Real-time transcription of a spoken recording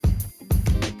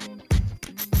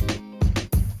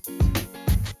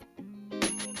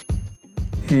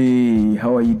Hey,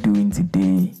 how are you doing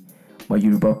today? My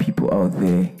Yoruba people out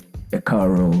there,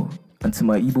 Ekaro, and to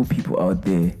my Igbo people out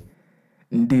there,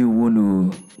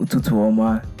 Ndewono,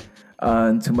 Ututuoma,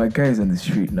 and to my guys on the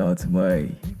street now, to my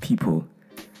people,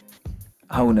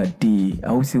 how una day?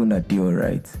 I will say una day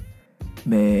alright.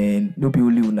 Man, no be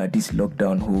only una this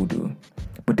lockdown hold oh.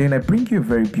 But then I bring you a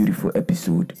very beautiful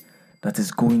episode that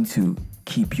is going to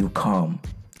keep you calm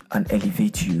and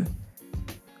elevate you.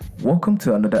 Welcome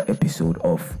to another episode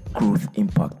of Growth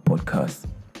Impact Podcast.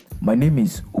 My name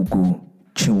is Ugo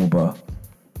Chimuba.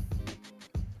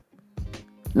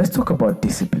 Let's talk about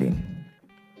discipline.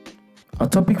 Our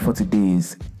topic for today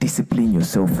is discipline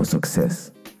yourself for success.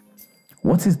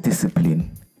 What is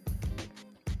discipline?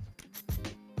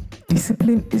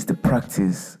 Discipline is the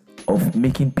practice of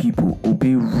making people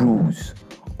obey rules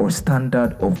or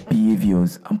standard of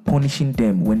behaviors and punishing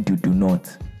them when they do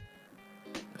not.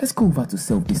 Let's go over to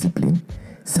self-discipline.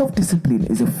 Self-discipline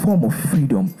is a form of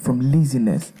freedom from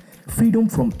laziness, freedom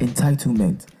from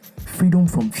entitlement, freedom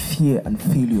from fear and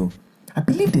failure. I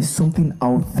believe there's something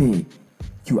out there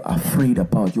you are afraid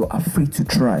about, you're afraid to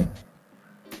try.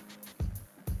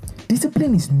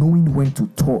 Discipline is knowing when to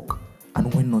talk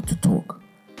and when not to talk.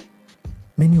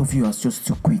 Many of you are just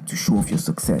too quick to show off your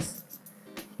success.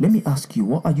 Let me ask you,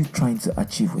 what are you trying to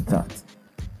achieve with that?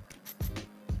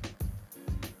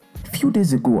 A few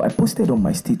days ago, I posted on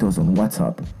my status on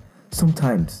WhatsApp.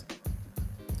 Sometimes,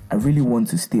 I really want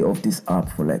to stay off this app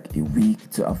for like a week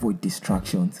to avoid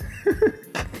distractions.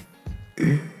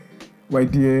 My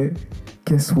dear,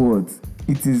 guess what?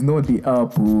 It is not the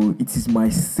app, it is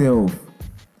myself.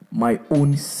 My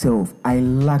own self. I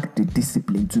lack the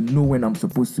discipline to know when I'm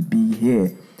supposed to be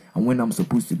here and when I'm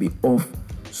supposed to be off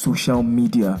social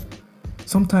media.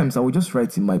 Sometimes I will just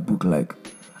write in my book like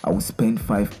I will spend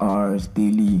 5 hours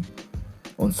daily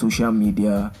on social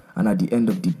media, and at the end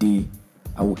of the day,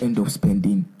 I will end up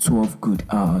spending 12 good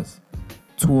hours.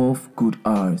 12 good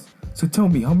hours. So tell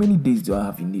me, how many days do I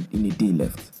have in a day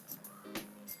left?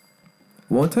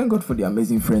 Well, thank God for the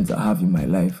amazing friends I have in my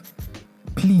life.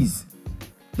 Please,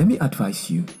 let me advise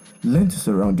you, learn to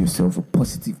surround yourself with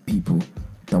positive people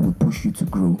that will push you to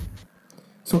grow.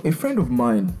 So a friend of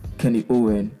mine, Kenny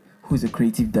Owen, who is a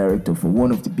creative director for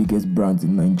one of the biggest brands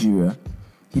in Nigeria,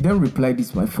 he then replied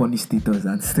this my funny status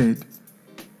and said,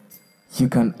 "You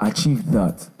can achieve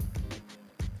that.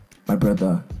 My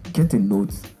brother, get a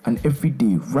note and every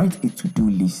day write a to-do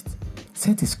list.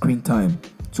 Set a screen time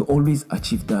to always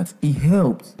achieve that." It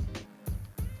helped.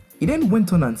 He then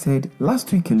went on and said,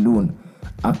 "Last week alone,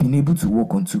 I've been able to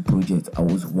work on 2 projects. I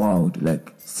was wild,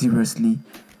 like seriously."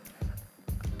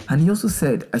 And he also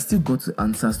said, "I still got to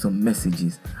answer some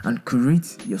messages and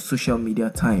curate your social media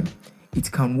time.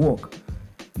 It can work."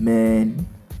 Man,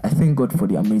 I thank God for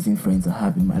the amazing friends I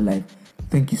have in my life.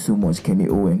 Thank you so much, Kenny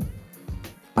Owen.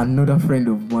 Another friend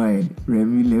of mine,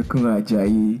 Remilekun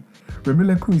Ajayi.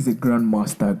 Remilekun is a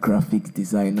grandmaster graphics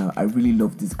designer. I really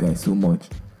love this guy so much.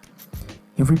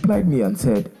 He replied me and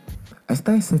said, "I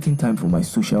started setting time for my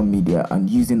social media and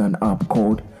using an app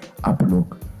called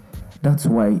Uplook. That's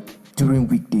why during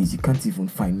weekdays you can't even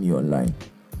find me online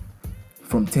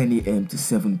from 10 a.m. to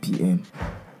 7 p.m.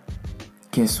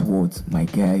 Guess what, my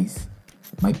guys,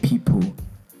 my people?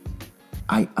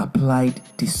 I applied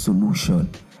this solution.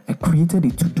 I created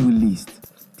a to-do list.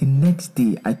 The next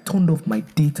day, I turned off my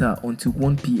data until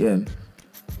 1 p.m.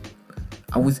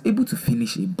 I was able to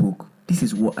finish a book. This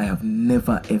is what I have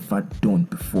never ever done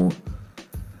before.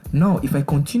 Now, if I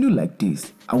continue like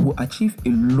this, I will achieve a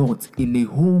lot in a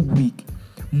whole week,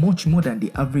 much more than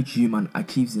the average human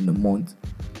achieves in a month."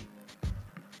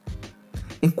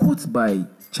 A quote by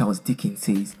Charles Dickens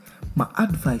says, "My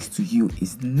advice to you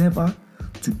is never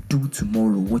to do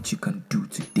tomorrow what you can do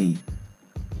today."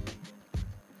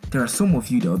 There are some of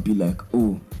you that will be like,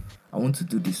 "Oh, I want to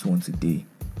do this one today.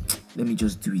 Let me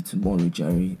just do it tomorrow,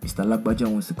 Jerry. Mr. Lagbaja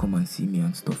wants to come and see me,"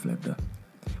 and stuff like that.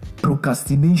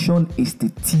 Procrastination is the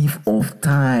thief of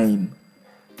time.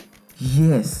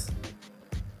 Yes.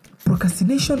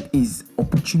 Procrastination is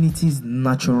opportunity's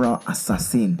natural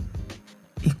assassin.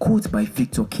 A quote by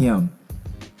Victor Kiam.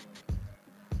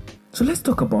 So let's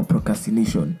talk about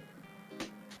procrastination.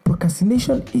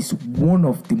 Procrastination is one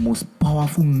of the most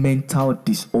powerful mental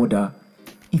disorder.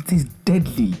 It is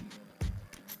deadly.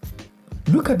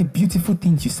 Look at the beautiful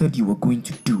things you said you were going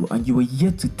to do and you were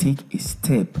yet to take a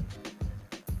step.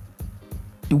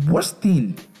 The worst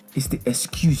thing is the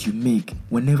excuse you make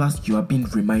whenever you are being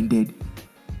reminded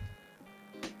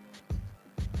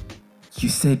you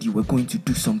said you were going to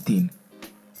do something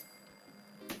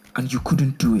and you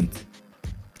couldn't do it.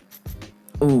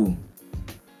 Oh,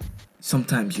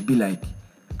 sometimes you'll be like,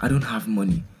 "I don't have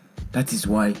money." That is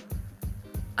why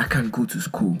I can't go to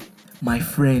school. My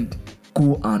friend,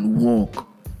 go and work.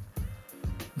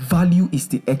 Value is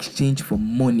the exchange for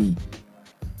money.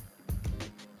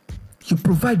 You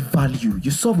provide value,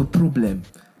 you solve a problem,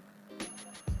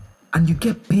 and you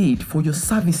get paid for your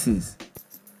services.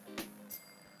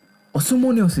 Or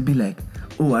someone else will be like,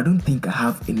 oh, I don't think I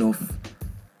have enough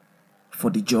for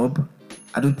the job.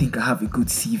 I don't think I have a good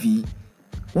CV.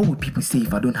 What would people say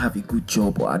if I don't have a good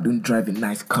job or I don't drive a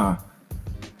nice car?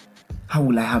 How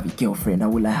will I have a girlfriend? How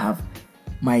will I have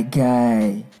my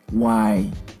guy?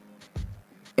 Why?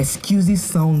 Excuses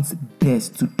sounds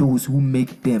best to those who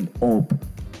make them up.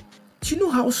 Do you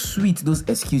know how sweet those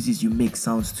excuses you make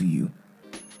sounds to you?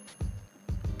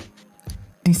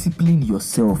 Discipline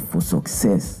yourself for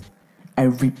success. I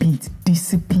repeat,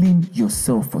 discipline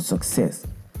yourself for success.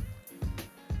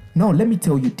 Now, let me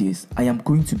tell you this. I am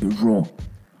going to be raw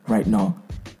right now.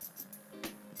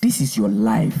 This is your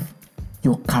life,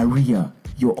 your career,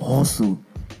 your hustle,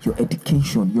 your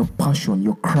education, your passion,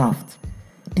 your craft.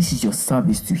 This is your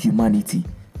service to humanity.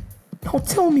 Now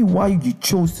tell me why you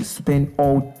chose to spend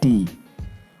all day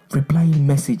replying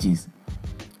messages,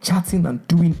 chatting and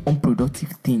doing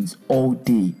unproductive things all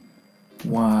day.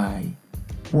 Why?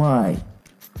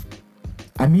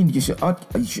 I mean, you should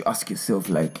ask yourself,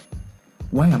 like,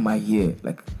 why am I here?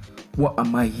 Like, what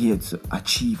am I here to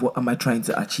achieve? What am I trying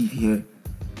to achieve here?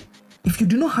 If you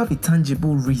do not have a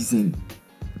tangible reason,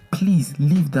 please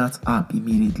leave that app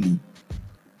immediately.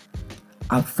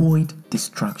 Avoid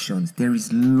distractions. There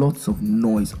is lots of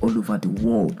noise all over the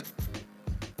world.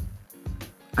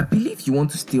 I believe you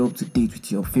want to stay up to date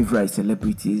with your favorite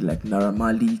celebrities like Naira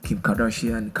Marley, Kim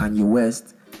Kardashian, Kanye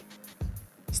West.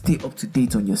 Stay up to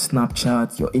date on your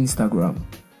Snapchat, your Instagram.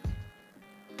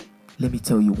 Let me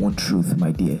tell you one truth,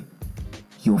 my dear.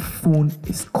 Your phone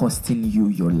is costing you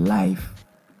your life.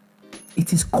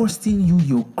 It is costing you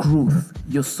your growth,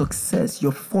 your success,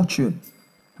 your fortune,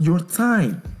 your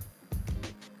time.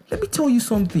 Let me tell you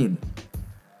something.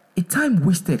 A time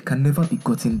wasted can never be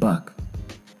gotten back.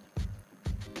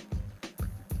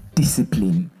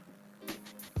 Discipline.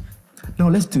 Now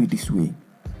let's do it this way.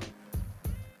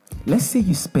 Let's say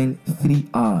you spend 3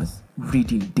 hours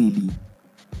reading daily,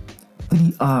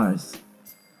 3 hours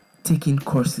taking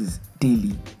courses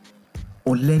daily,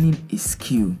 or learning a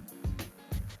skill.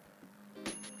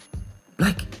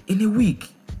 Like in a week,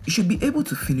 you should be able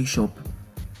to finish up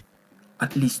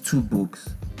at least 2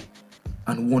 books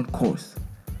and 1 course.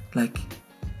 Like,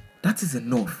 that is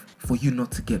enough for you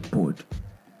not to get bored.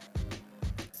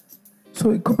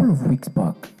 So a couple of weeks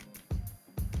back,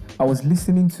 I was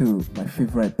listening to my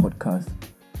favorite podcast.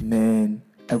 Man,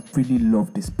 I really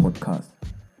love this podcast.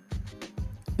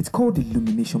 It's called the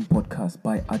Illumination Podcast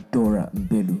by Adora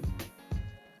Mbelu.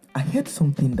 I heard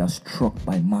something that struck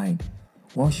my mind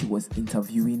while she was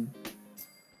interviewing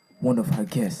one of her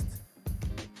guests.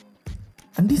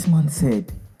 And this man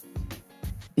said,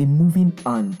 a moving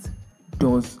ant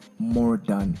does more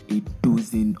than a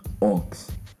dozen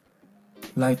ox.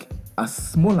 Like, as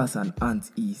small as an ant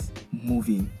is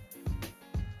moving,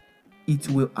 it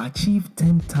will achieve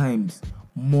 10 times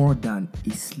more than a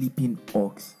sleeping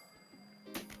ox.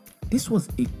 This was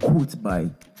a quote by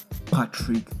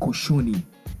Patrick Koshoni.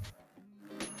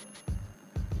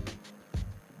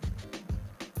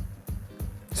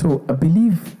 So I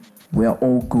believe we are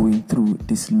all going through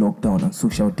this lockdown and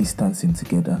social distancing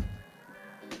together.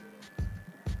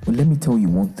 But let me tell you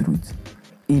one truth.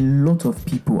 A lot of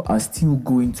people are still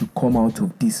going to come out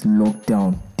of this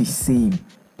lockdown the same.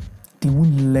 They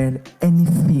won't learn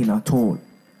anything at all.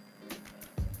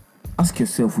 Ask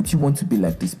yourself, would you want to be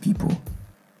like these people?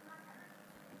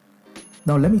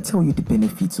 Now let me tell you the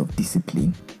benefits of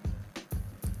discipline.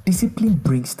 Discipline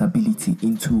brings stability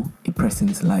into a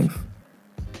person's life.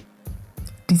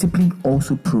 Discipline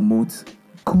also promotes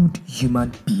good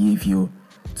human behavior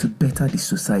to better the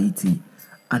society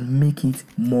and make it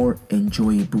more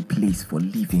enjoyable place for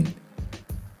living.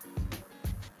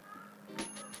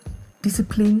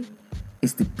 Discipline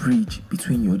is the bridge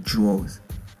between your goals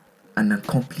and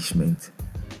accomplishment.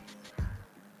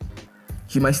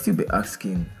 You might still be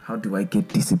asking, how do I get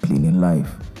discipline in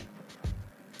life?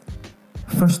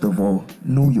 First of all,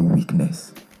 know your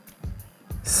weakness.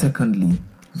 Secondly,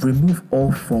 remove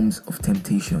all forms of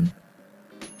temptation.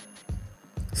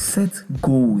 Set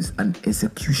goals and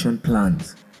execution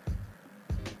plans.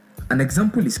 An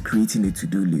example is creating a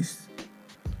to-do list.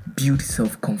 Build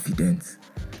self-confidence.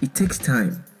 It takes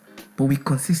time, but with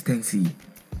consistency,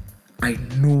 I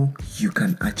know you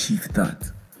can achieve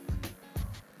that.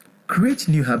 Create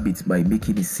new habits by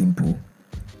making it simple.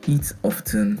 Eat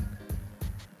often.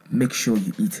 Make sure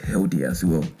you eat healthy as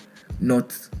well.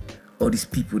 Not all these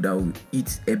people that will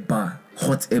eat eba,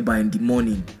 hot eba in the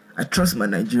morning. I trust my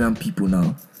Nigerian people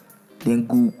now. Then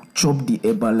go chop the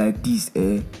eba like this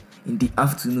in the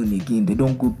afternoon again. They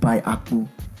don't go buy apple.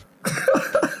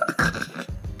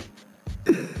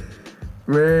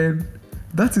 Man,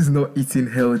 that is not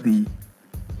eating healthy.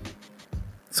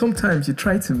 Sometimes you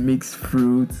try to mix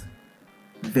fruit,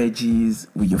 veggies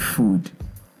with your food.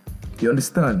 You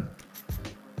understand?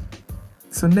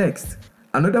 So next,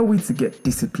 another way to get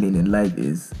discipline in life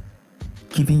is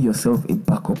giving yourself a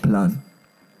backup plan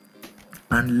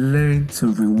and learn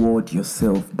to reward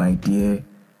yourself, my dear.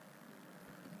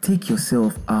 Take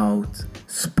yourself out,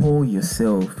 spoil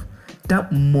yourself.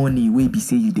 That money wey be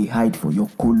say you dey hide for your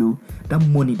colo, that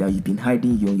money that you've been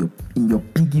hiding in your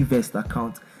piggy vest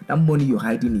account, that money you're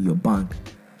hiding in your bank,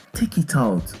 take it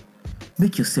out.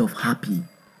 Make yourself happy.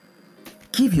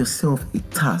 Give yourself a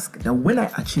task that when I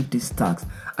achieve this task,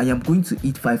 I am going to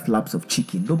eat 5 laps of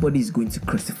chicken. Nobody is going to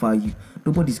crucify you.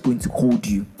 Nobody is going to hold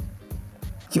you.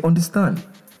 You understand?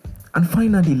 And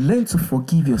finally, learn to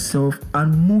forgive yourself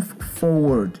and move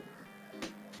forward.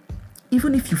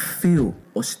 Even if you fail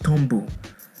or stumble,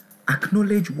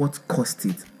 acknowledge what caused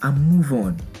it and move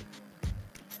on.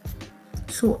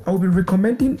 So I'll be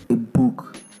recommending a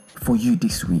book for you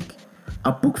this week.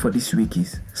 Our book for this week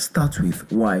is Start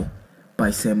With Why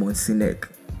by Simon Sinek.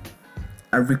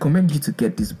 I recommend you to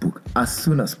get this book as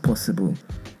soon as possible.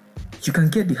 You can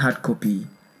get the hard copy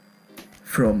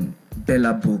from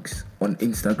Bella Books on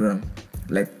Instagram.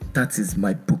 Like, that is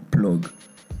my book plug.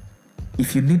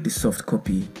 If you need the soft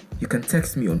copy, you can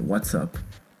text me on WhatsApp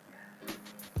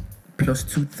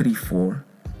 +234.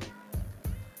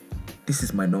 This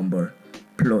is my number,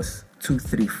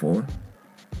 +234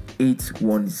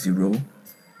 810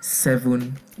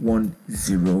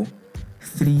 710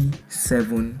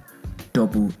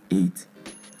 3788.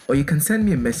 Or you can send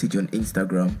me a message on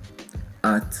Instagram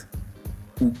at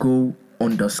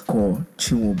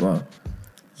Ugo_Chinwuba,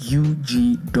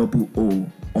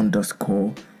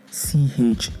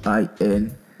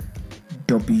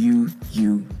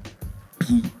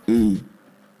 UGOO_CHINWUPA.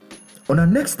 On our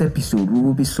next episode, we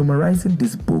will be summarizing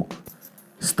this book,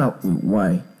 Start With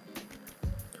Why.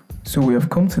 So we have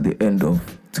come to the end of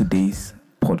today's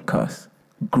podcast,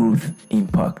 Growth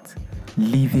Impact,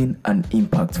 Leaving an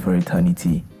Impact for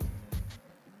Eternity.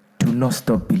 Do not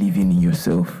stop believing in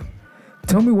yourself.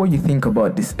 Tell me what you think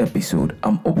about this episode.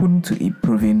 I'm open to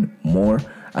improving more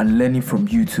and learning from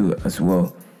you too as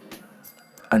well,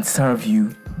 and serve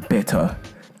you better.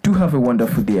 Do have a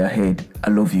wonderful day ahead. I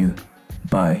love you.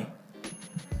 Bye.